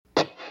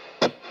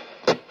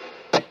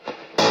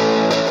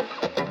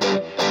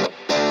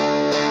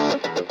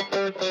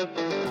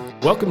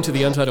Welcome to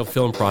the Untitled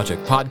Film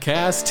Project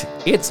podcast.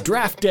 It's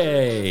draft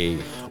day.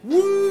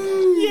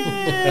 Woo!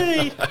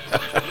 Yay!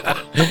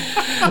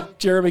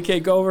 Jeremy K.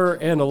 Gover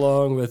and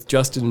along with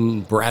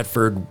Justin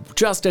Bradford.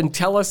 Justin,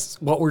 tell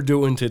us what we're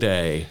doing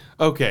today.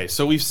 Okay,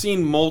 so we've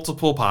seen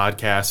multiple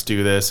podcasts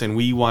do this, and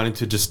we wanted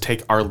to just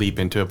take our leap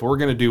into it, but we're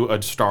going to do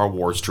a Star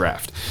Wars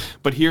draft.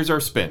 But here's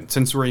our spin.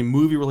 Since we're a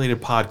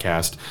movie-related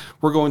podcast,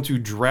 we're going to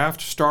draft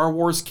Star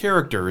Wars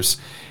characters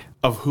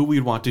of who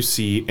we'd want to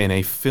see in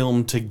a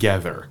film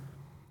together.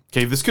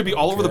 Okay, this could be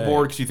all over the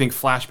board because you think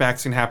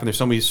flashbacks can happen. There's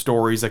so many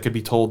stories that could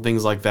be told,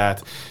 things like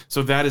that.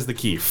 So that is the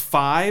key.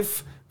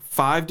 Five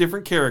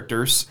different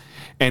characters,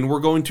 and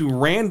we're going to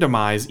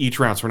randomize each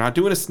round. So we're not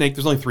doing a snake.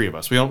 There's only 3 of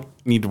us. We don't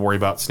need to worry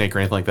about snake or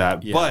anything like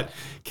that. Yeah. But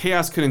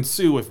chaos could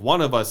ensue if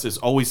one of us is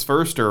always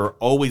first or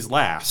always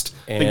last.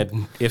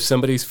 And if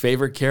somebody's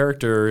favorite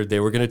character they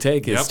were going to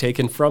take is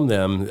taken from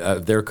them,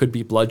 there could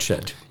be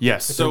bloodshed.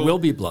 Yes. So there will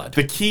be blood.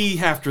 The key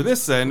after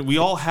this, then, we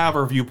all have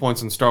our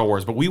viewpoints in Star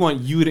Wars, but we want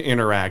you to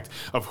interact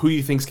of who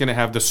you think is going to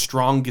have the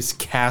strongest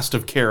cast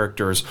of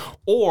characters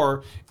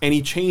or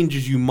any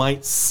changes you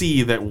might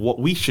see that what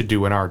we should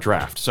do in our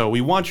draft. So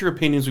we want your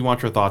opinions. We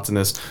want your thoughts in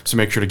this. So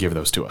make sure to give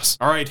those to us.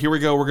 All right, here we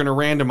go. We're going to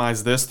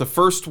randomize this. The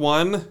first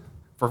one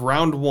for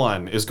round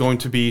 1 is going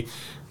to be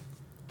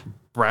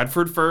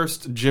Bradford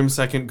first, Jim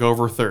second,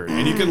 Gover third.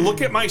 And you can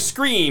look at my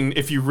screen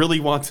if you really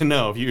want to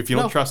know, if you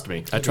don't trust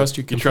me. I trust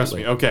you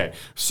completely. You trust me. Okay.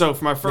 So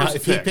for my first now,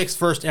 if he picks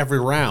first every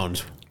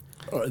round,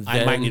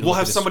 we'll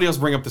have somebody else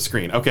bring up the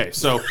screen. Okay,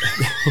 so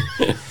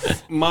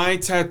my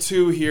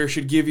tattoo here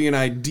should give you an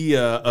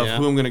idea of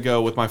who I'm going to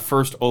go with my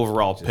first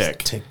overall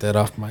pick. Take that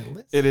off my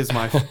list. It is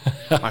my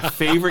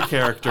favorite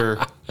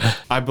character.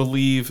 I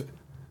believe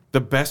the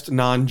best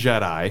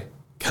non-Jedi,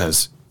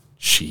 because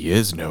she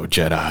is no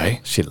Jedi.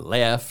 She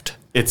left.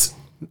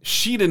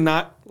 She did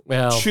not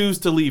choose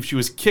to leave. She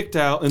was kicked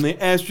out, and they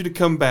asked you to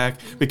come back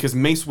because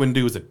Mace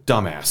Windu is a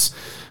dumbass.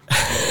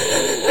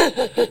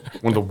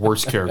 One of the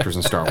worst characters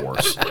in Star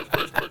Wars.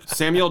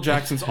 Samuel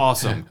Jackson's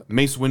awesome.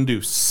 Mace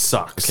Windu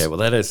sucks. Okay, well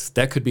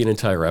that could be an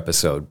entire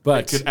episode,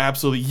 but it could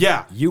absolutely,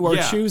 you are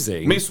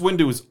choosing. Mace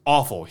Windu is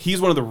awful.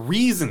 He's one of the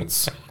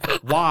reasons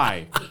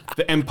why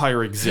the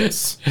Empire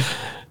exists.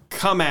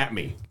 Come at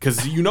me,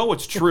 because you know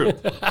it's true.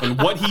 And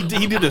what he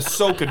did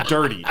Ahsoka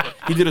dirty.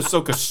 He did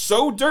Ahsoka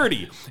so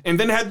dirty, and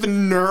then had the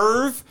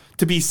nerve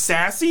to be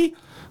sassy.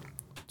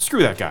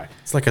 Screw that guy.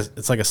 It's like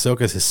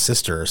Ahsoka's his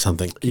sister or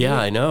something. Yeah,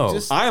 I know.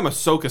 I am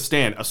Ahsoka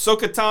stan.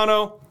 Ahsoka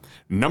Tano,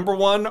 number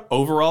 1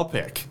 overall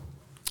pick.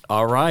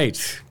 All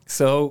right.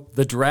 So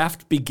the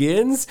draft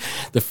begins.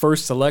 The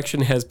first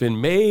selection has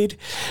been made.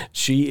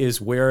 She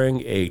is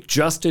wearing a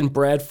Justin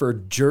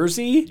Bradford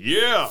jersey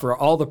for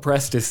all the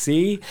press to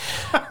see.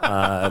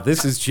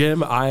 This is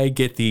Jim. I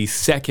get the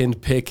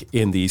second pick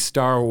in the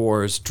Star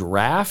Wars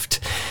draft.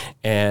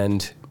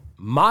 And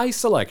my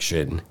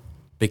selection,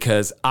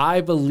 because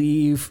I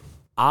believe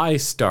I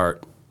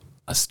start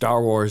a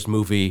Star Wars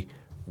movie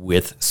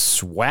with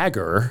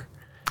swagger,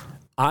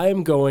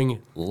 I'm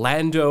going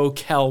Lando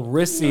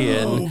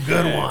Calrissian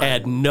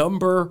at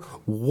number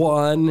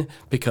 1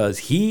 because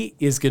he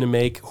is going to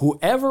make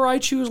whoever I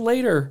choose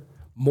later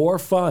more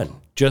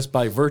fun just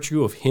by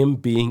virtue of him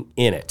being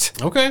in it.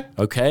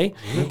 Okay?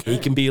 He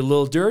can be a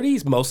little dirty.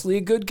 He's mostly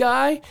a good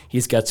guy.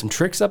 He's got some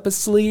tricks up his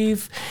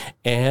sleeve.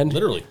 And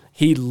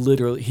he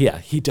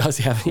does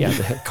have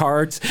the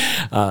cards.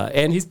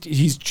 And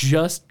he's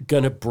just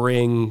going to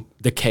bring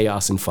the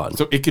chaos and fun.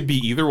 So it could be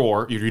either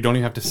or. You don't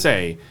even have to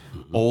say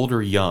old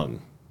or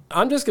young.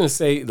 I'm just going to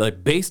say,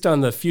 based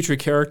on the future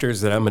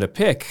characters that I'm going to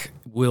pick,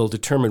 will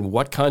determine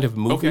what kind of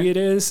movie it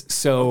is.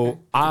 So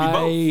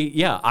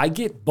I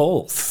get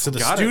both. So the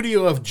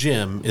studio of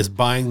Jim is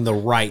buying the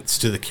rights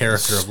to the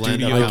character of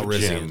Lando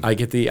Calrissian. I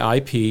get the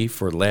IP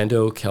for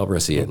Lando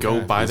Calrissian.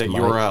 Go buy that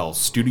URL,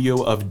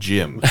 Studio of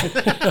Jim.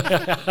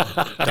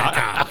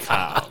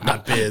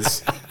 Not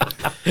biz.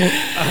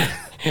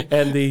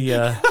 And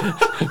the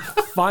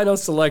final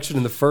selection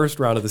in the first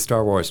round of the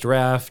Star Wars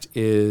draft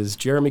is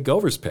Jeremy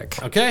Gover's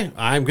pick. Okay,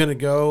 I'm going to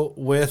go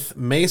with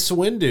Mace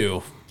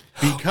Windu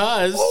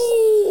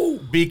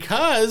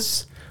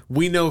because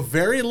we know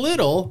very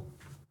little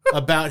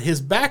about his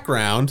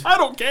background. I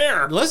don't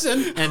care.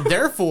 Listen, and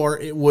therefore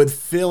it would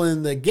fill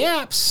in the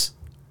gaps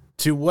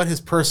to what his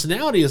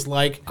personality is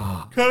like.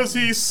 Because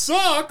he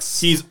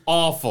sucks. He's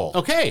awful.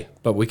 Okay.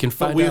 But we can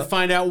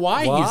find out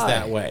why he's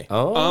that way.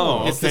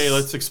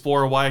 Let's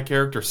explore why a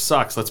character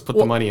sucks. Let's put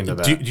the money into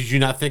that. Did you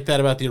not think that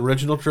about the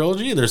original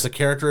trilogy? There's a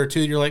character or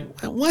two, you're like,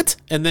 what?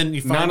 And then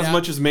you find out. Not as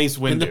much as Mace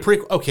Windu. In the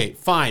prequel. Okay,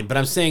 fine. But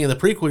I'm saying in the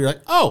prequel, you're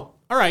like, oh,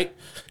 all right.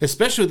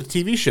 Especially with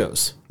the TV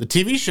shows. The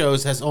TV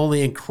shows has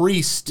only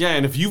increased. Yeah,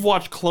 and if you've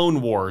watched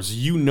Clone Wars,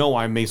 you know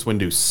why Mace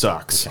Windu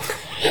sucks.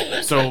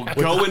 So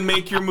go and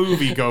make your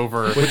movie,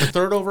 Gover. With the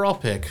third overall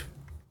pick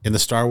in the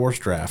Star Wars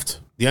draft,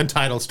 the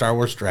untitled Star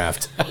Wars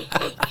draft,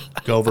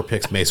 Gover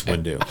picks Mace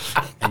Windu.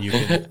 And you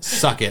can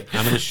suck it.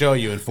 I'm going to show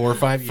you in 4 or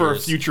 5 years. For a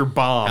future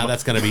bomb. How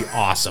that's going to be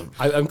awesome.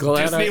 I'm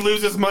glad Disney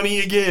loses money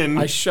again.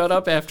 I shut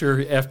up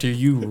after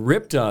you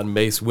ripped on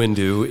Mace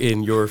Windu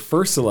in your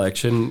first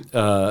selection.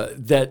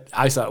 That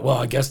I thought, well,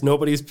 I guess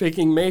nobody's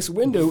picking Mace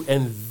Windu,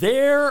 and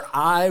there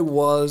I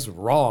was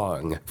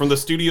wrong. From the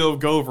studio of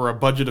Gover, a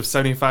budget of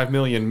 $75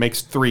 million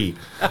makes 3.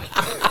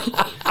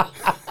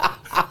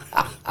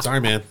 Sorry,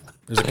 man.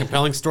 There's a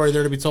compelling story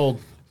there to be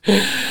told.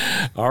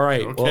 All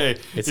right. Okay,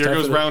 well, here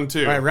goes round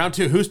 2. All right, round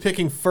 2. Who's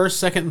picking first,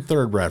 second, and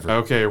third, Bradford?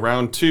 Okay,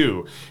 round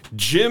 2.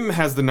 Jim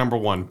has the number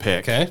 1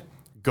 pick. Okay.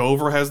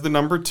 Gover has the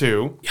number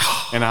 2.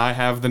 And I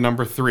have the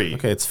number 3.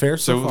 Okay, it's fair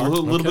so far. A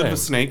little bit of a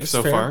snake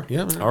so fair. far.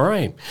 Yeah. All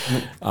right.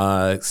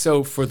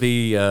 So for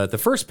the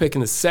first pick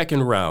in the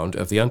second round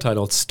of the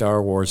Untitled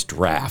Star Wars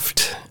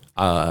Draft,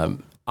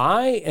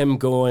 I am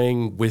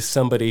going with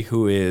somebody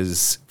who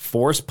is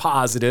Force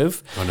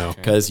positive. Oh, no.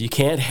 Because you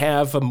can't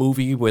have a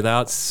movie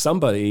without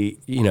somebody,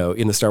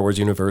 in the Star Wars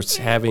universe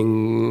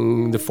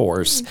having the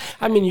Force.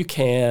 I mean, you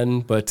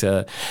can, but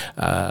I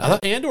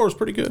thought Andor was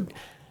pretty good.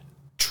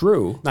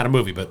 True. Not a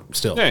movie, but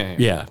still.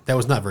 Yeah. That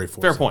was not very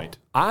Force. Fair point.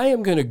 I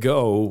am going to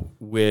go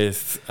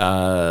with,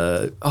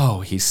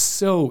 he's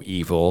so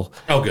evil.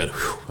 Oh, good.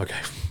 Whew. Okay.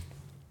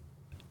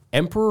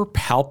 Emperor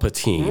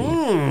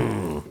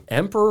Palpatine.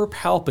 Emperor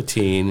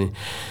Palpatine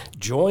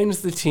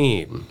joins the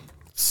team.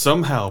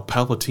 Somehow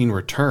Palpatine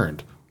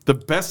returned. The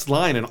best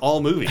line in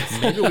all movies.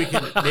 Maybe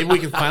we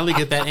can finally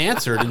get that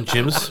answered in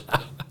Jim's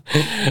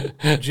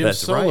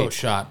solo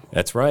shot.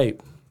 That's right.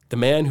 The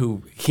man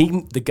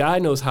the guy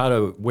knows how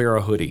to wear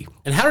a hoodie.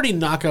 And how did he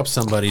knock up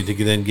somebody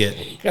to then get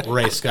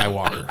Rey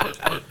Skywalker?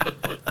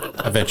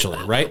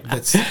 Eventually, right?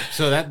 That's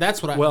what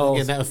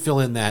that would fill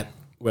in that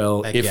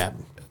gap.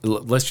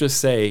 Let's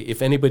just say,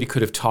 if anybody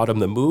could have taught him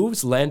the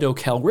moves, Lando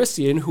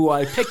Calrissian, who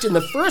I picked in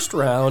the first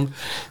round,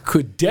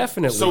 could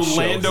definitely So show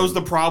Lando's him.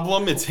 the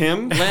problem? It's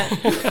him?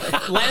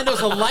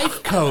 Lando's a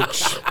life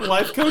coach.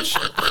 Life coach?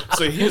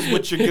 So here's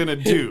what you're going to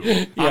do.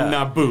 I'm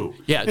Naboo.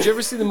 Yeah, did you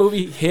ever see the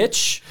movie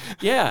Hitch?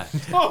 Yeah.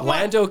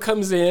 Lando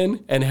comes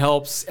in and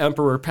helps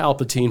Emperor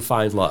Palpatine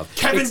find love.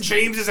 Kevin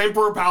James is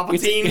Emperor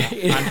Palpatine?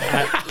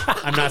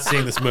 I'm not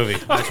seeing this movie.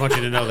 I just want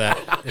you to know that.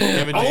 If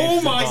Kevin James Oh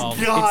is my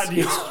involved- God.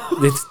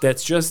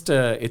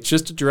 It's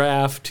just a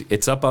draft.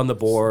 It's up on the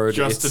board.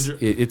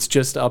 It's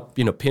just up,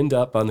 pinned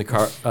up on the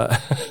car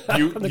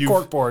on the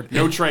cork board.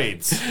 No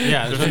trades.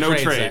 Yeah, there's no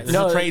trades. There's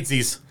no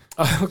tradesies.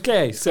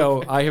 Okay,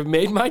 so I have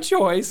made my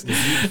choice.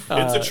 It's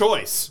a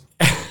choice.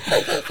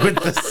 With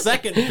the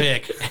second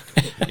pick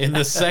in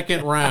the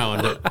second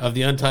round of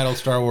the Untitled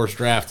Star Wars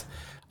Draft,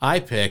 I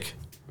pick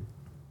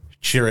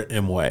Chirrut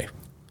Imwe.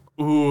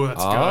 Ooh,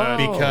 that's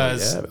good.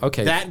 Because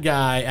that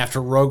guy, after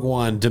Rogue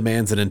One,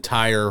 demands an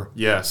entire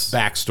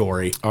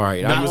backstory. All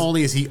right. Not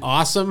only is he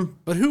awesome,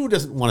 but who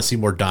doesn't want to see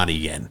more Donnie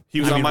Yen?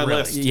 He was on my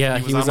list. Yeah,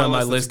 he was on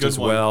my list as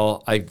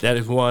well. That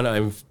is one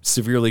I'm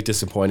severely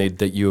disappointed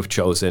that you have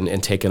chosen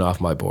and taken off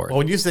my board. Well,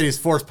 when you said he's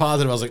Force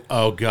positive, I was like,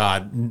 oh,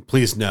 God,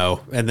 please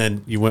no. And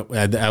then you went.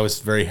 I was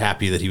very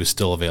happy that he was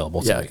still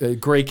available. Yeah, a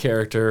great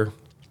character.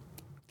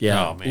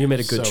 Yeah, oh, man. You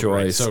made a good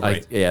choice. So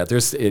great.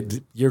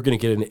 You're going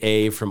to get an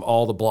A from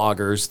all the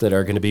bloggers that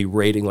are going to be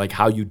rating like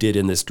how you did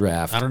in this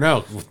draft. I don't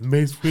know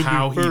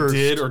how he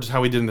did, or just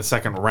how he did in the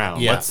second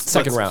round. Yeah,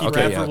 second round.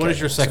 Okay, What is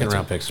your second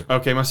round pick, sir?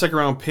 Okay, my second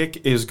round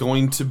pick is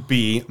going to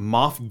be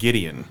Moff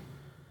Gideon.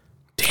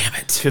 Damn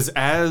it! Because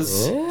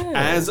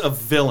as a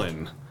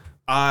villain,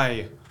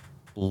 I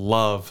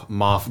love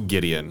Moff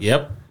Gideon.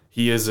 Yep,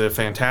 he is a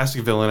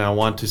fantastic villain. And I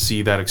want to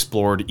see that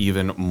explored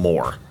even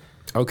more.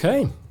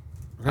 Okay.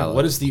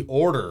 What is the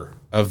order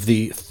of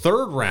the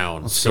third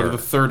round, sir? So the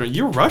third,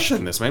 you're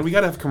rushing this, man. We got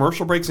to have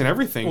commercial breaks and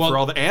everything for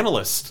all the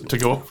analysts to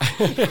go.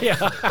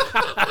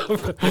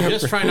 I'm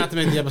just trying not to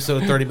make the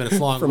episode 30 minutes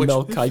long. From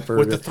Mel Kiper.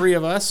 With the three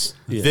of us,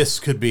 this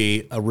could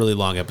be a really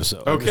long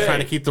episode. Okay. I'm just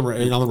trying to keep on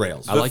the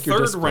rails. The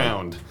third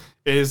round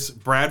is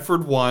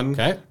Bradford 1,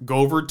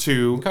 Gover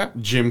 2,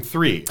 Jim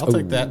 3. I'll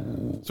take that.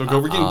 So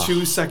Gover getting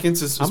 2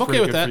 seconds is I'm okay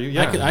with that. For you.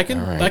 Yeah. I can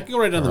go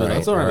right down the middle.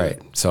 That's all right.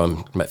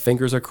 So my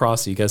fingers are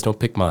crossed so you guys don't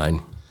pick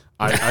mine.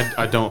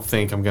 I don't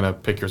think I'm going to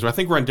pick yours. I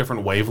think we're on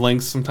different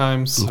wavelengths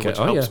sometimes, which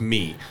helps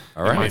me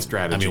in my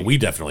strategy. I mean, we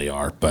definitely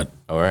are, but...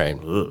 All right.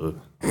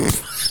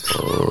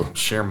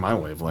 Share my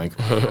wavelength.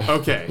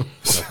 Okay.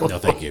 No,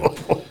 thank you.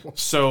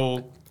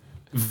 So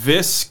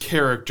this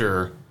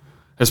character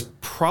has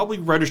probably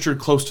registered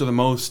close to the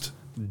most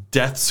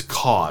deaths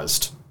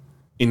caused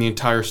in the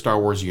entire Star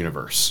Wars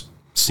universe.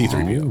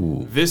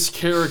 C-3PO. This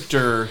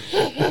character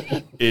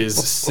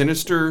is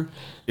sinister,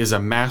 is a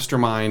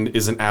mastermind,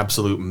 is an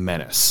absolute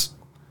menace.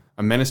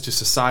 A menace to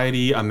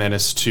society, a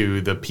menace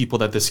to the people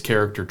that this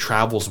character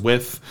travels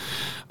with,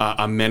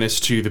 a menace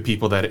to the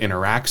people that it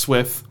interacts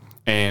with.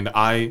 And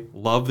I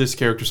love this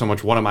character so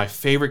much. One of my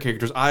favorite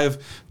characters.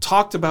 I've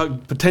talked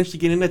about potentially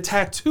getting a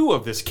tattoo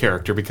of this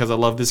character because I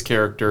love this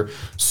character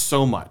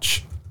so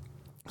much.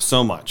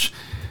 So much.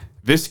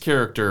 This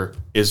character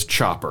is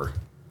Chopper.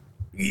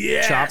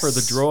 Yes. Chopper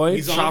the droid.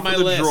 He's on Chopper my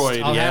the list.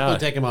 droid, I'll yeah. happily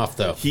take him off,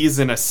 though. He's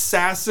an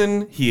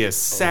assassin. He is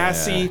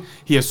sassy.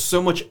 He has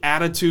so much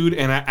attitude,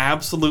 and I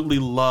absolutely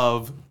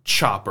love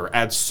Chopper.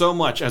 Adds so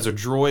much as a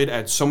droid,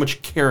 adds so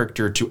much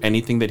character to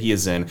anything that he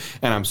is in,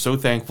 and I'm so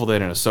thankful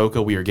that in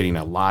Ahsoka we are getting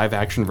a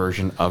live-action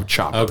version of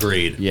Chopper.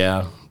 Agreed.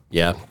 Yeah.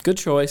 Yeah. Good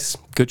choice.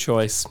 Good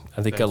choice.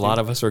 I think a lot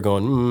of us are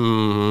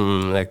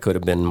going, that could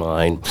have been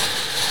mine.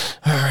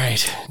 All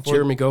right.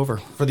 Jeremy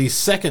Gover. For the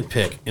second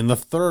pick in the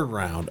third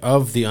round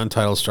of the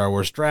Untitled Star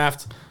Wars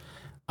Draft,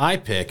 I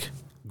pick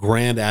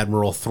Grand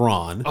Admiral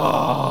Thrawn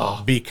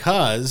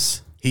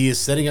because he is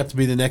setting up to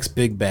be the next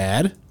big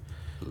bad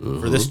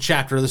for this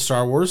chapter of the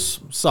Star Wars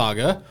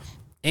saga,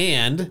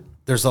 and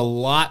there's a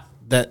lot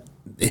that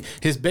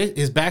his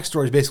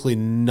backstory is basically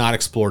not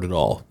explored at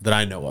all that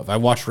I know of. I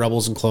watched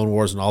Rebels and Clone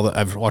Wars and all that.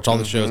 I've watched all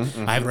the shows.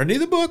 I haven't read any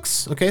of the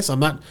books. Okay, so I'm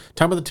not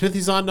talking about the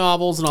Timothy Zahn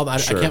novels and all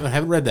that. Sure. I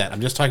haven't read that.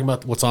 I'm just talking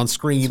about what's on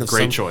screen.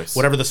 Great choice.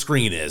 Whatever the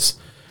screen is.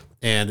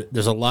 And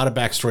there's a lot of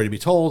backstory to be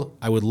told.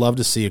 I would love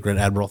to see a Grand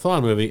Admiral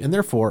Thrawn movie, and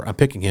therefore I'm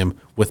picking him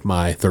with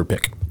my third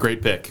pick.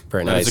 Great pick.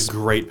 Very That nice. is a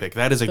great pick.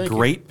 That is a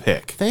great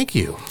pick. Thank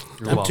you.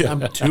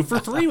 I'm 2 for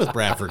 3 with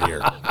Bradford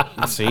here.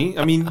 See?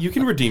 I mean, you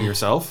can redeem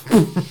yourself.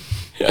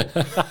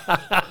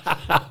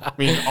 I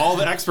mean, all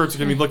the experts are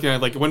going to be looking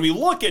at, like, when we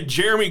look at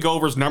Jeremy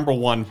Gover's number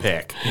one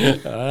pick,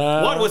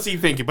 what was he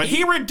thinking? But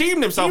he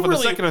redeemed himself in the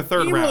second and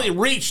third round. He really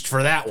reached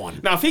for that one.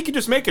 Now, if he could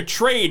just make a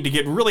trade to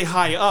get really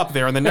high up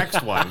there in the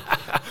next one.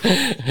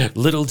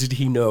 Little did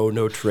he know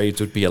no trades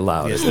would be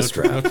allowed in this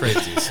draft. No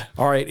tradesies.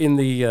 All right. In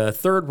the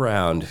third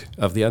round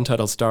of the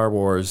Untitled Star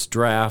Wars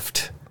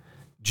Draft,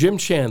 Jim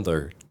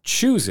Chandler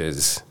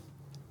chooses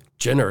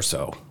Jen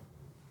Erso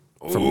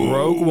from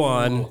Rogue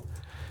One.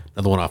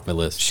 Another one off my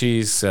list.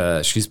 She's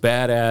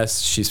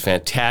badass. She's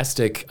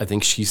fantastic. I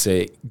think she's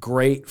a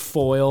great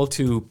foil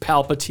to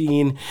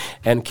Palpatine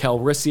and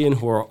Calrissian,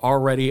 who are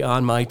already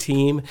on my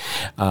team.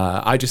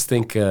 I just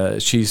think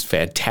she's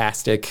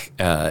fantastic.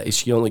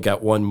 She only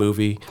got one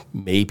movie,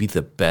 maybe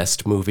the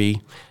best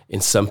movie in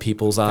some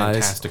people's eyes.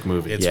 Fantastic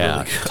movie. It's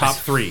really good. Top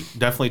three.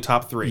 Definitely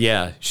top three.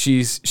 Yeah,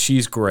 she's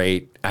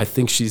great. I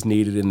think she's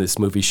needed in this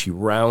movie. She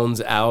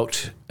rounds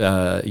out.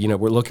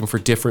 We're looking for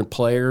different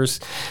players,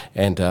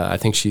 and I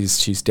think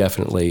she's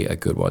definitely a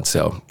good one.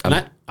 So,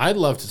 I'd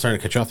love to, sorry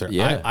to cut you off there.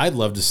 Yeah. I'd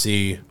love to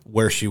see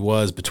where she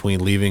was between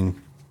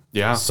leaving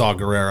Saw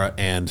Gerrera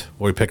and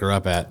where we pick her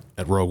up at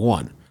Rogue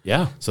One.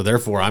 yeah, So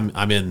therefore,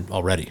 I'm in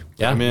already.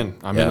 yeah, I'm in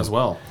as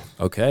well.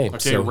 Okay,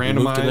 so we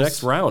move to the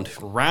next round.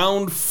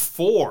 Round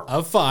 4.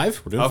 Of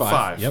 5. We're doing Of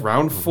 5. Yep.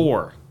 Round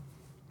 4.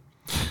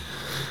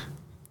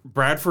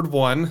 Bradford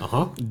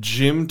 1.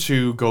 Jim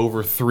 2.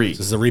 Gover 3. This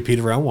is a repeat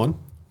of round 1.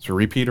 It's a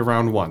repeat of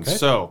round 1. Okay.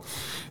 So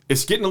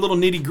it's getting a little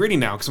nitty gritty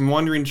now because I'm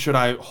wondering, should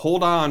I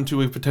hold on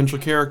to a potential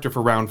character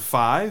for round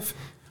 5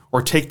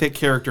 or take that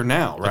character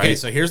now, right? Okay,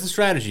 so here's the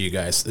strategy, you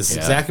guys. This is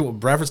exactly what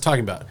Bradford's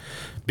talking about.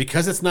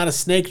 Because it's not a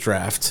snake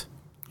draft,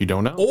 You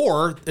don't know?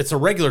 or it's a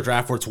regular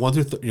draft where it's 1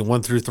 through 3,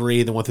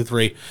 then 1 through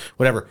 3,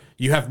 whatever.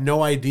 You have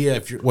no idea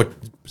what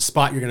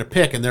spot you're going to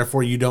pick, and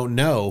therefore you don't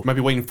know. Might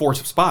be waiting 4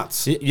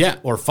 spots. Yeah,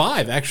 or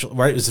 5 actually.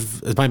 Right?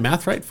 Is my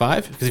math right?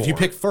 5? Because if you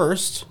pick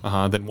first,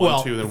 Then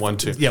 1, 2, then 1,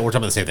 2. Yeah, we're talking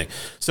about the same thing.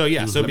 So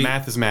yeah, so The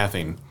math is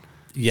mathing.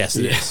 yes,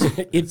 it is.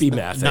 It'd be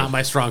math. Not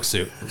my strong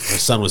suit. My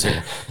son was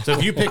here. So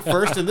if you pick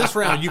first in this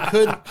round, you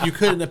could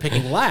end up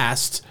picking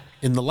last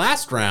in the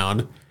last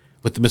round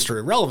with the Mr.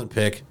 Irrelevant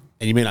pick,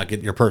 and you may not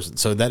get your person.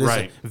 So that is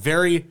Right. a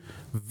very,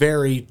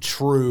 very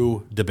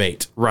true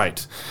debate.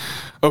 Right.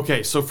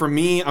 Okay, so for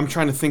me, I'm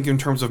trying to think in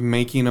terms of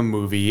making a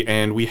movie,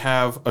 and we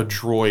have a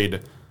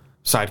droid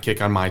sidekick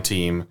on my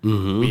team.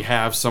 We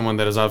have someone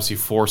that is obviously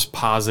force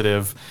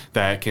positive,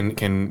 that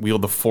can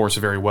wield the force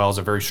very well, is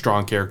a very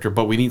strong character,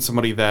 but we need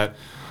somebody that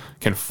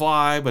can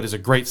fly, but is a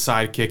great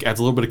sidekick,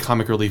 adds a little bit of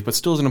comic relief, but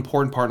still is an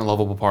important part and a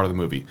lovable part of the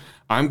movie.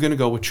 I'm going to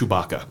go with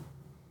Chewbacca.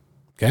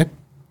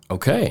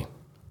 Okay.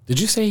 Did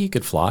you say he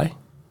could fly?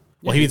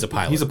 Well, he needs a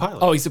pilot. He's a pilot.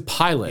 Oh, he's a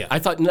pilot. I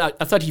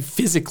thought he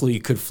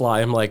physically could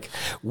fly. I'm like,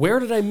 where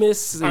did I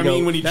miss? I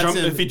mean, when he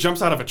if he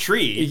jumps out of a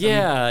tree.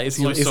 Yeah, is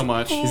he so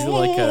much. Is he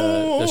like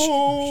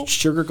a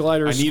sugar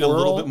glider? I need a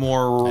little bit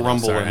more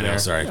rumble in there.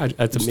 Sorry.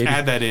 Just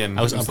add that in.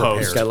 I was unprepared.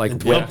 He's got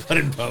like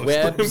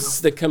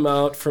webs that come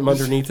out from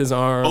underneath his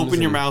arms.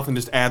 Open your mouth and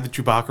just add the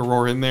Chewbacca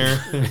roar in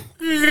there.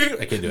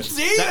 I can do it.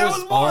 See, that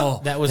was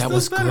more. That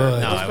was good. No,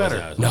 That was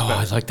better. No,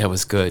 I like that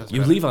was good.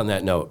 You leave on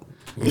that note.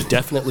 You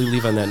definitely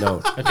leave on that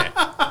note. Okay.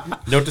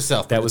 Note to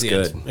self. That was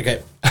good.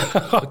 Okay.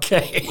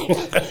 Okay.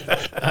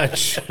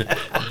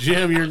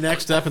 Jim, you're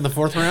next up in the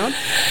 4th round.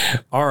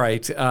 All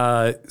right.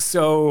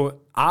 So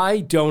I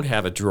don't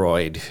have a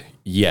droid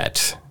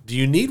yet, Do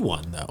you need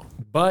one, though?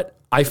 but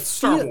I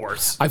Star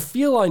Wars. I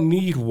feel I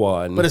need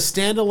one. But a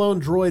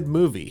standalone droid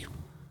movie.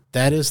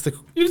 That is the...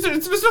 It's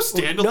just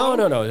a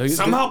standalone. No.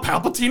 Somehow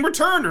Palpatine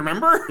returned,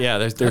 remember? Yeah,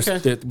 there's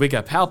Okay. we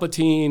got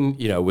Palpatine,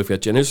 we've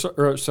got Jen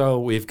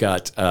Erso, we've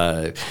got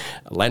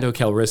Lando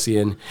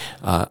Calrissian.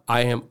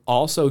 I am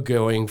also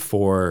going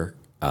for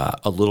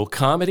a little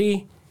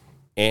comedy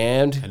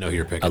and I know who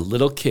you're picking. a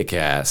little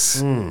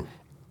kick-ass.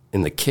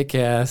 And the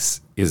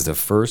kick-ass is the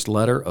first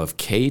letter of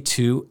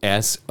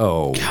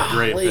K2SO.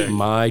 Great pick.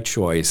 My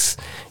choice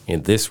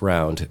in this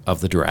round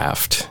of the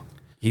draft.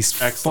 He's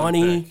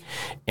funny, pick.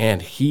 and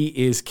he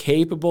is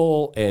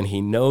capable, and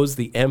he knows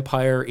the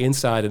Empire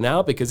inside and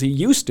out because he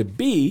used to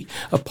be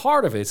a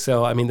part of it.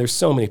 So, I mean, there's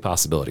so many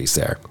possibilities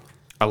there.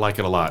 I like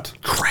it a lot.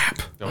 Crap.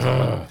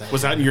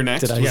 Was that in your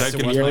next? Did I Was yes,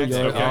 that gonna be next?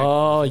 Okay.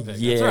 Oh, That's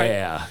yeah.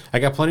 right. I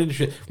got plenty to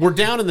shit. We're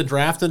down in the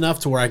draft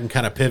enough to where I can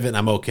kind of pivot and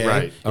I'm okay.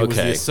 Right. It was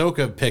the Okay.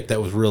 Ahsoka pick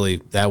that was really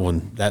that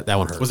one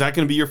hurt. Was that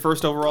going to be your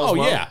first overall? Oh as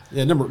well?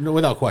 yeah, no,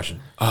 without question.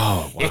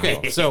 Oh, wow.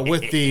 Okay, so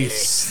with the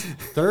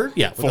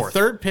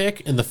third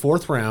pick in the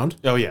 4th round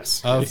Oh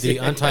yes. of the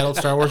Untitled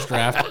Star Wars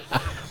draft,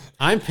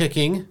 I'm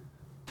picking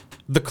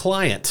the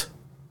Client.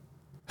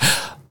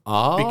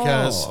 Oh.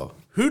 Because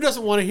who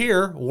doesn't want to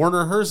hear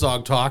Werner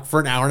Herzog talk for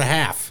an hour and a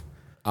half?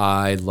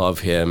 I love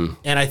him.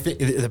 And I think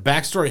the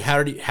backstory,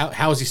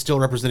 how is he still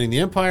representing the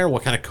Empire?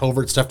 What kind of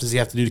covert stuff does he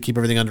have to do to keep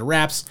everything under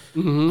wraps?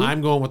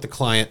 I'm going with the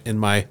Client in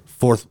my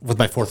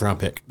 4th round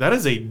pick. That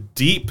is a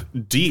deep.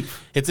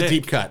 It's a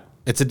deep cut.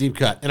 It's a deep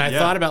cut. And I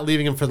thought about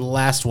leaving him for the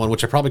last one,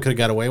 which I probably could have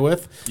got away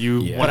with. You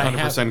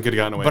 100% could have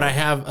gotten away. But I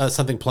have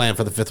something planned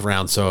for the 5th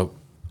round, so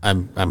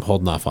I'm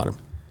holding off on him.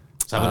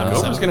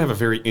 Gover's going to have a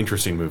very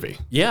interesting movie.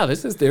 Yeah,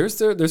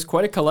 there's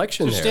quite a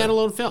collection there.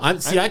 Standalone film.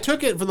 I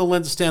took it from the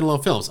lens of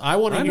standalone films. I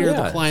want to hear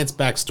the Client's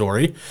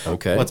backstory.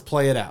 Okay. Let's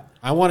play it out.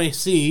 I want to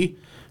see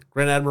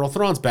Grand Admiral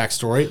Thrawn's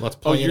backstory. Let's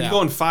play it out. You're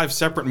going 5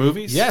 separate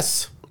movies?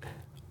 Yes.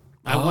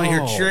 I want to hear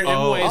Chirrut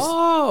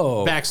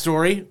Imwe's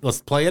backstory.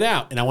 Let's play it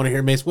out. And I want to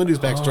hear Mace Windu's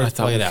backstory. I Let's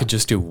thought play we it out. could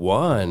just do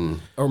one.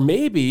 Or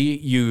maybe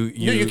you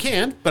No, you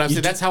can, but I'm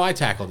saying that's how I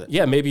tackled it.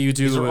 Yeah, maybe you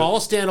do These are all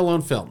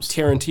standalone films.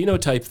 Tarantino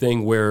type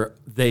thing where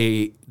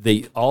they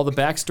all the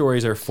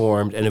backstories are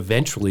formed and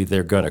eventually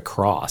they're going to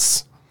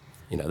cross.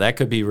 You know, that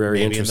could be very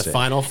Maybe in interesting. the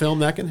final film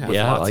that can happen.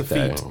 Yeah, I Lots like of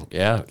that. feet.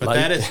 Yeah. But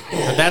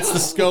that's the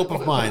scope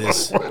of mine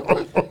is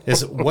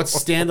what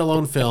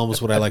standalone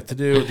films would I like to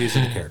do? These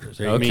are the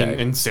characters. I mean,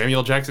 and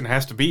Samuel Jackson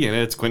has to be in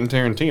it. It's Quentin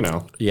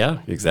Tarantino.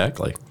 Yeah,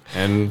 exactly.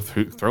 And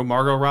throw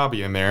Margot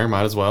Robbie in there,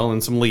 might as well,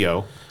 and some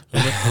Leo.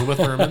 Uma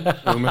Thurman.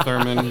 Uma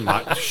Thurman.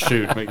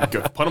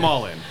 Put them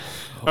all in.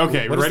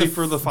 Okay, What is ready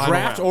for the final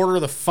draft round. order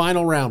of the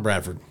final round,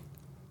 Bradford?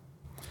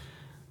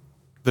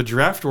 The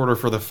draft order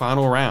for the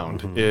final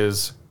round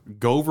is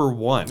Gover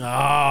 1.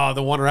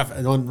 The one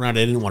round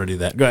I didn't want to do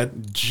that. Go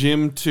ahead.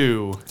 Jim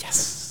 2.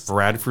 Yes.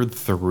 Bradford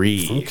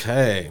 3.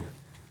 Okay.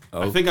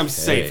 I think I'm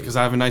safe because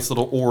I have a nice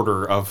little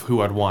order of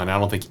who I'd want. I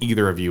don't think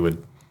either of you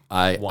would.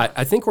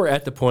 I think we're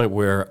at the point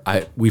where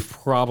we've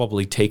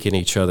probably taken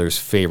each other's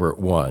favorite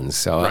ones.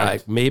 So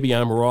maybe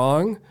I'm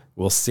wrong.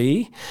 We'll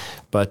see.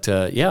 But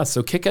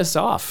so kick us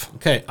off.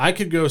 Okay, I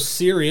could go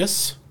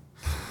serious,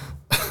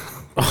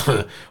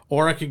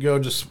 or I could go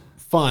just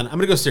fun. I'm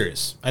gonna go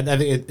serious. I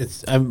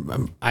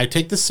think I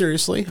take this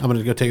seriously. I'm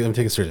gonna take it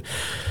seriously.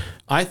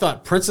 I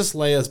thought Princess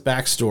Leia's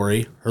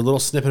backstory, her little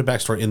snippet of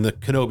backstory in the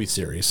Kenobi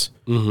series,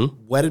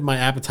 whetted my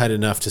appetite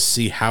enough to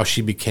see how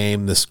she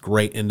became this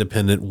great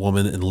independent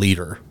woman and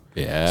leader.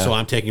 Yeah. So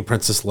I'm taking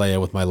Princess Leia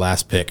with my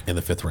last pick in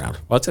the 5th round.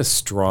 Well, that's a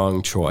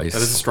strong choice.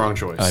 That is a strong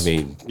choice. I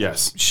mean,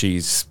 yes.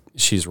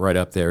 She's right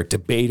up there.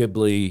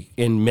 Debatably,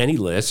 in many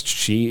lists,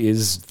 she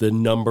is the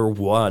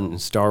 #1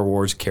 Star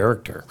Wars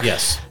character.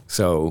 Yes.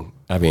 So,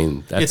 I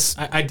mean, there's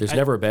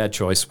never a bad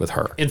choice with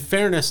her. In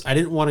fairness, I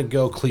didn't want to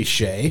go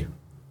cliche,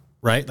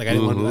 right? Like I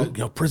didn't want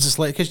to, Princess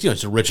Leia, because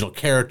it's an original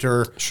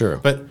character. Sure.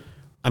 But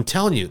I'm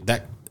telling you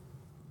that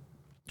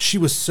she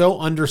was so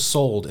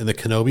undersold in the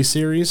Kenobi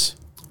series,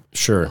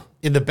 Sure.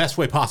 in the best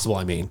way possible.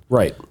 I mean,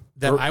 Right.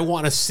 that I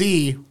want to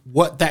see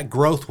what that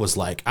growth was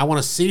like. I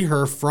want to see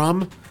her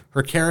from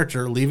her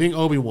character leaving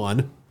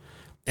Obi-Wan,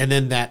 and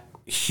then that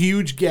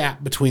huge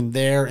gap between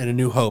there and A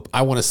New Hope.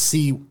 I want to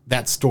see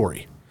that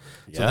story.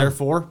 So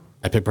therefore,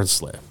 I pick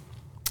Princess Leia.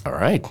 All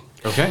right.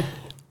 Okay.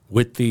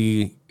 With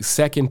the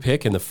second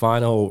pick in the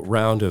final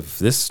round of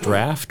this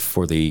draft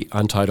for the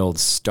untitled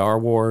Star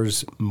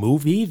Wars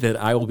movie that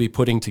I will be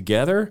putting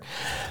together,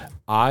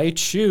 I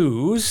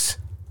choose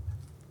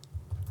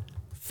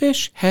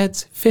Fish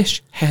Heads.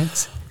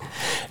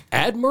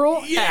 Admiral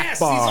Akbar.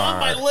 he's on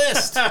my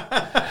list.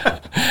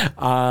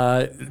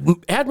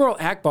 Admiral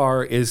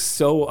Akbar is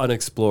so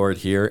unexplored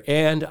here,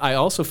 and I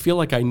also feel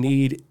like I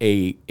need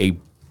a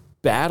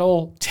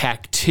battle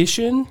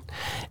tactician,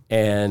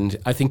 and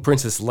I think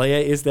Princess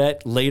Leia is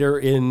that later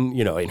in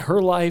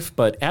her life,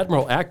 but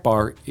Admiral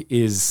Akbar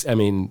is, I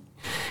mean,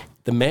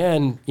 the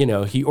man,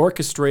 he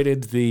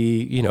orchestrated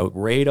the,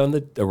 raid on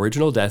the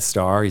original Death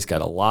Star. He's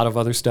got a lot of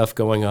other stuff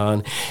going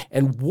on.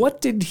 And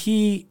what did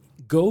he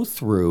go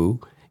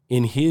through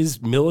in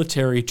his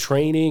military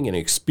training and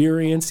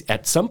experience?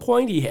 At some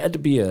point, he had to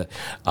be a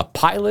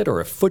pilot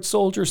or a foot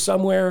soldier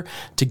somewhere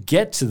to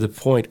get to the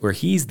point where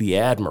he's the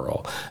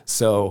admiral.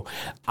 So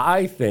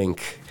I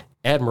think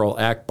Admiral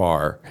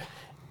Akbar,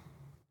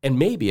 and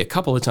maybe a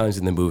couple of times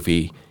in the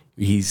movie,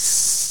 he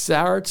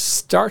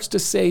starts to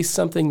say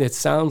something that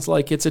sounds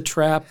like it's a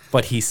trap,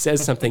 but he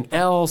says something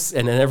else,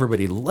 and then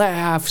everybody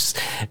laughs,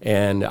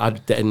 and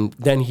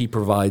then he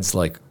provides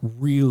like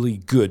really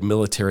good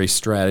military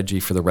strategy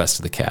for the rest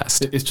of the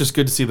cast. It's just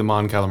good to see the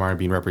Mon Calamari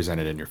being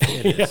represented in your film.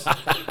 It is.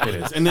 It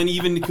is. And then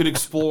even could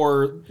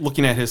explore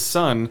looking at his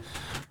son,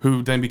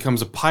 who then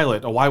becomes a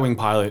pilot, a Y-wing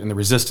pilot in the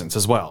Resistance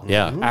as well.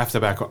 Yeah.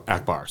 After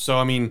Akbar. So,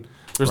 I mean,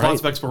 there's lots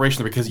of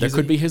exploration there because there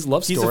could be his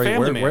love story.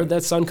 Where'd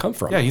that son come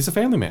from? Yeah, he's a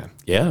family man.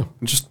 Yeah.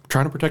 Just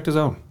trying to protect his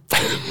own.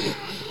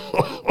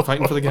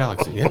 Fighting for the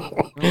galaxy. Yeah.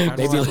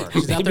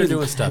 He's out there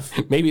doing stuff.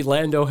 Maybe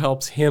Lando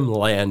helps him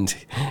land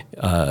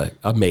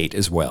a mate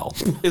as well.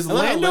 Is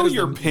Lando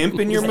your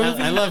pimp in your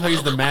movie? I love how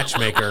he's the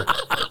matchmaker.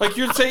 Like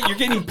you're saying, you're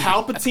getting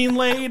Palpatine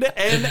laid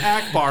and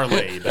Akbar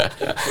laid.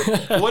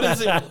 What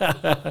is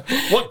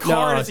it? What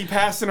card is he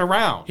passing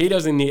around? He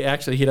doesn't need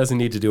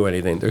to do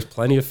anything. There's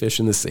plenty of fish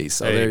in the sea.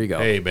 So there you go.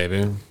 Hey,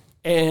 baby.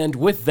 And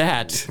with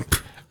that,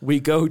 we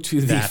go to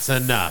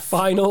the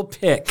final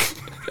pick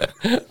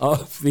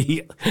of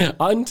the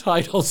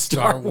untitled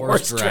Star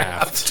Wars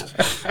draft.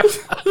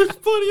 There's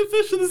plenty of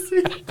fish in the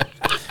sea.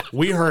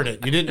 We heard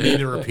it. You didn't need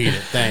to repeat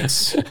it.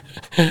 Thanks.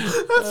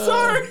 I'm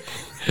sorry.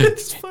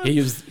 He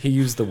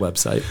used the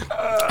website.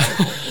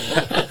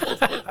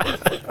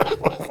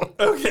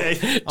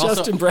 Okay.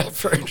 Justin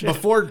Bradford.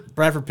 Before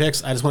Bradford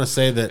picks, I just want to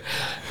say that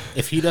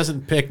if he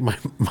doesn't pick my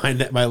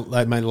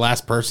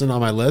last person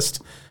on my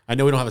list, I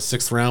know we don't have a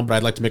 6th round, but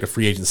I'd like to make a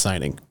free agent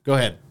signing. Go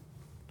ahead.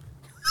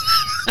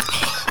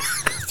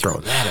 Throw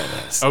that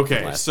at us.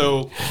 Okay,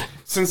 so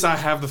since I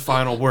have the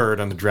final word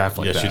on the draft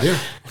like that, you do.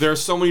 There are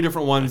so many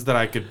different ones that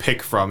I could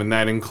pick from, and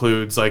that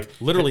includes like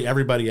literally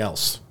everybody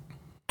else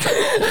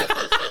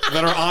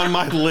that are on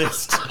my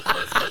list.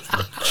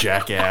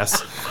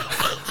 Jackass.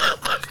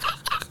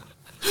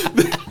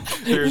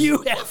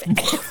 You have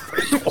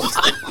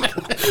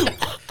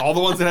all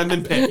the ones that haven't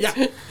been picked.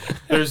 Yeah.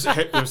 There's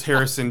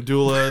Harrison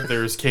Dula.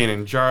 There's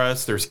Kanan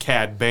Jarrus. There's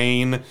Cad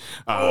Bane.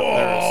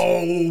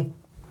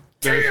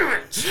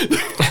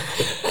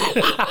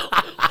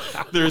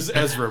 There's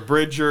Ezra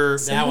Bridger.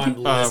 Now I'm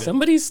listening.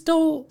 Somebody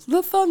stole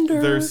the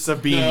thunder. There's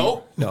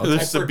Sabine. No,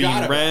 there's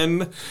Sabine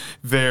Wren.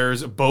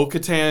 There's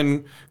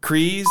Bo-Katan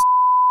Kryze.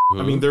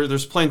 I mean,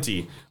 there's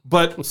plenty.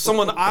 But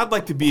someone I'd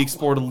like to be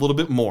explored a little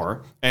bit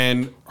more,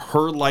 and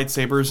her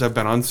lightsabers have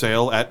been on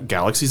sale at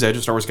Galaxy's Edge,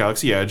 Star Wars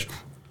Galaxy Edge.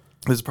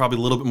 This is probably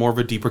a little bit more of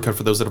a deeper cut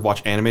for those that have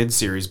watched animated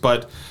series,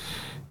 but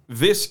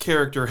this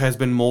character has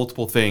been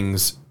multiple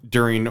things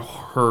during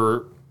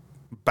her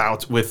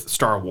bout with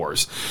Star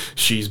Wars.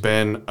 She's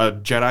been a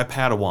Jedi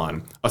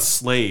Padawan, a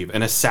slave,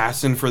 an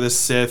assassin for the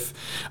Sith,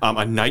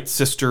 a Night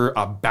Sister,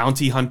 a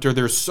bounty hunter.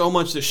 There's so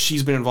much that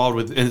she's been involved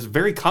with, and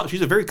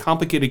she's a very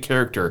complicated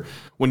character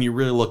when you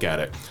really look at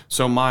it.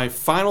 So my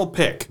final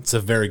pick... It's a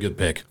very good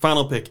pick.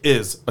 Final pick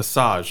is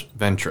Asajj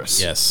Ventress.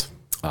 Yes.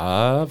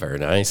 Very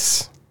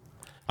nice.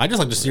 I just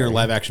like to see her in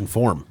live action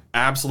form.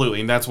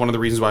 Absolutely, and that's one of the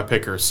reasons why I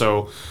pick her.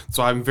 So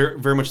I'm very,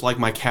 very much like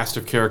my cast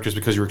of characters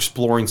because you're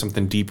exploring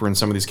something deeper in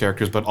some of these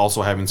characters, but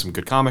also having some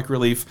good comic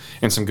relief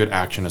and some good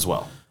action as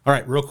well. All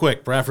right, real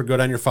quick, Bradford, go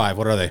down your 5.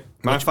 What are they?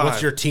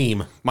 What's your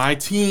team? My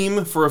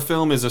team for a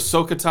film is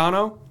Ahsoka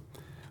Tano,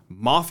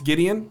 Moff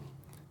Gideon,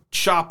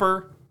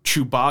 Chopper,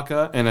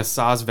 Chewbacca, and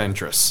Asajj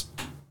Ventress.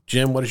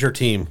 Jim, what is your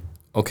team?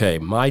 Okay,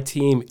 my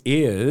team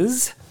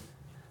is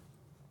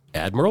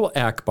Admiral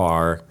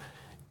Akbar,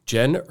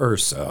 Jen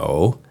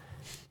Erso,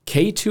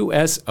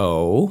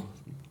 K2SO.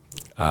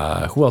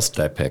 Who else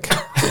did I pick?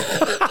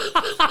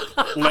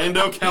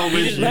 Lando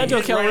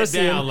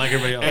Calrissian. Like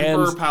everybody else.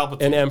 Emperor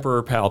Palpatine. And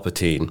Emperor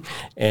Palpatine.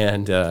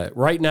 And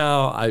right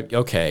now,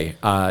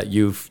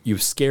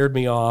 you've scared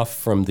me off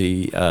from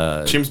the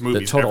Jim's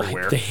movies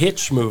everywhere. The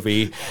Hitch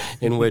movie,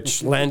 in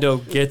which Lando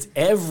gets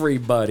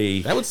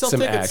everybody That would sell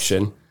some tickets.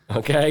 action.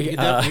 Okay, You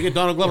get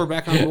Donald Glover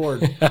back on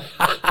board.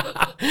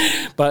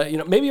 but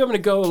maybe I'm going to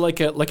go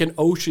like an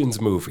Ocean's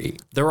movie.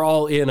 They're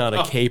all in on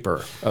a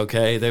caper.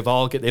 Okay, they've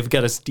got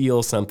to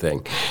steal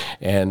something,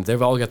 and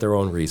they've all got their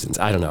own reasons.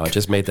 I don't know. I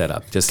just made that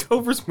up. Just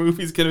Cover's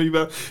movie's gonna be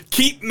about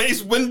keep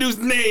Mace Windu's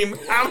name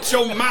out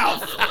your mouth.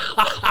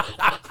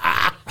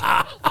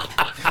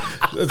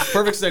 That's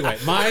perfect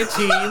segue.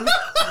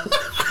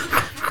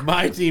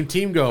 My team,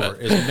 Team Gover,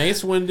 is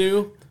Mace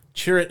Windu,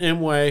 Chirrut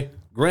Imwe,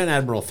 Grand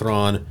Admiral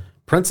Thrawn,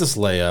 Princess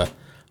Leia,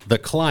 The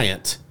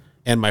Client,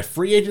 and my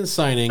free agent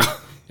signing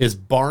is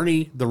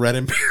Barney the Red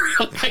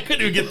Imperial. I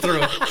couldn't even get through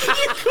it.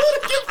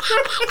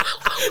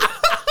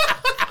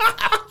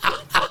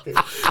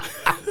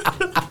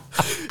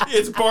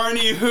 It's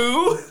Barney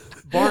who?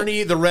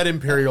 Barney the Red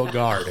Imperial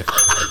Guard.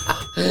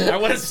 I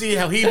want to see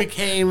how he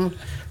became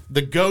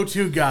the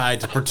go-to guy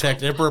to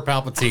protect Emperor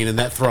Palpatine in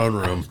that throne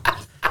room.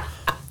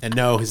 And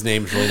no, his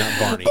name's really not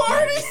Barney.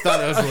 I just thought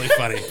that was really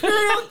funny.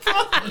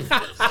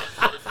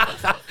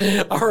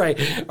 All right.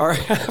 I'm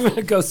going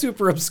to go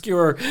super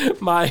obscure.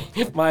 My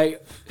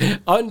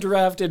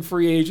undrafted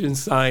free agent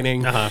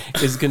signing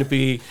is going to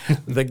be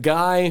the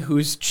guy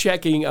who's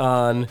checking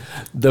on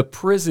the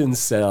prison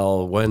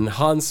cell when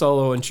Han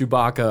Solo and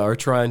Chewbacca are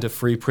trying to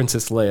free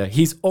Princess Leia.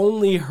 He's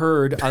only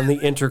heard on the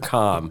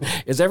intercom,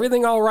 "Is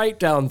everything all right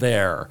down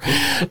there?"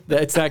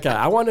 That's that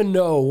guy. I want to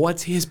know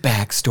what's his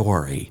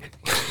backstory.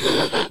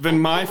 Then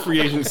my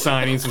free agent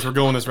signing, since we're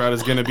going this route,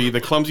 is going to be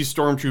the clumsy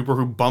stormtrooper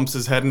who bumps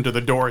his head into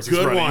the door as he's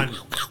Good running. one.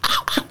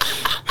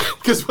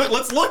 Because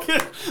let's look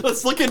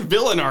at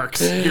villain arcs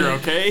here,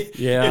 okay?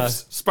 Yeah. If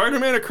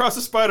Spider-Man Across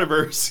the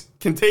Spider-Verse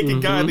can take a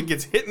guy that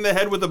gets hit in the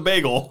head with a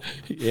bagel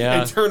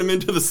and turn him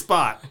into the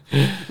Spot,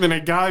 then a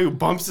guy who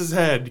bumps his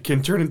head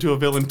can turn into a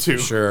villain too.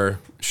 Sure.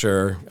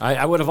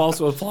 I would have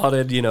also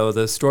applauded, the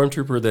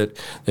stormtrooper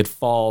that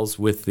falls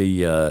with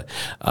the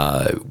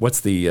what's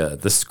the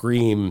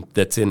scream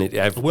that's in it?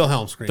 The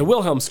Wilhelm scream. The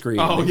Wilhelm scream.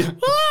 Oh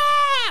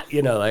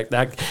yeah. Like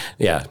that.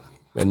 Yeah.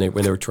 When they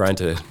were trying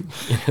to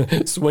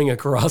swing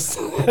across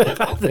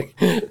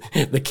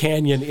the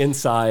canyon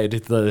inside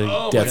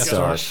the Death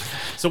Star.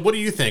 So what do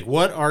you think?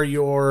 What are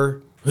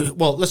your...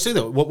 Well, let's say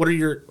that. What are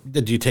your...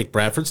 Do you take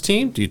Bradford's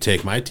team? Do you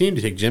take my team?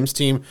 Do you take Jim's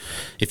team?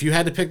 If you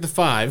had to pick the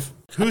 5,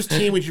 whose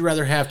team would you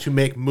rather have to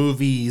make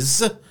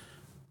movies,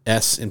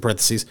 S in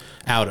parentheses,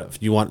 out of?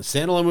 Do you want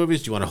standalone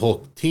movies? Do you want a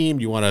whole team?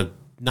 Do you want a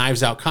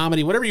Knives Out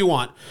comedy? Whatever you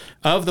want.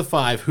 Of the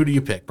 5, who do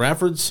you pick?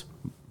 Bradford's,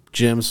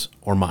 Jim's,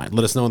 or mine?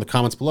 Let us know in the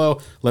comments below.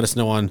 Let us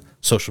know on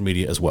social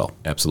media as well.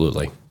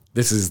 Absolutely.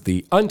 This is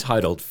the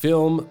Untitled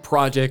Film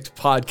Project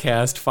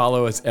podcast.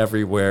 Follow us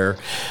everywhere.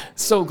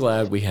 So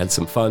glad we had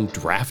some fun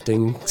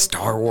drafting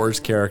Star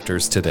Wars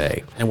characters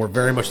today. And we're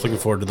very much looking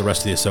forward to the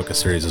rest of the AHSOKA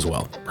series as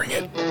well. Bring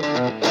it.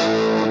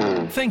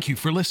 Thank you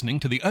for listening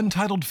to the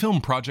Untitled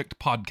Film Project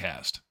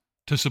podcast.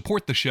 To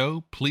support the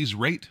show, please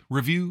rate,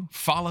 review,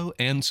 follow,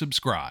 and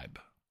subscribe.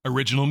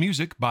 Original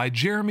music by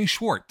Jeremy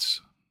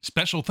Schwartz.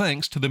 Special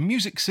thanks to the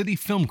Music City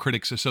Film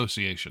Critics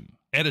Association.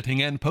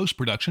 Editing and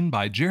post-production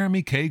by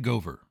Jeremy K.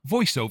 Gover.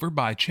 Voiceover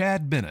by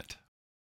Chad Bennett.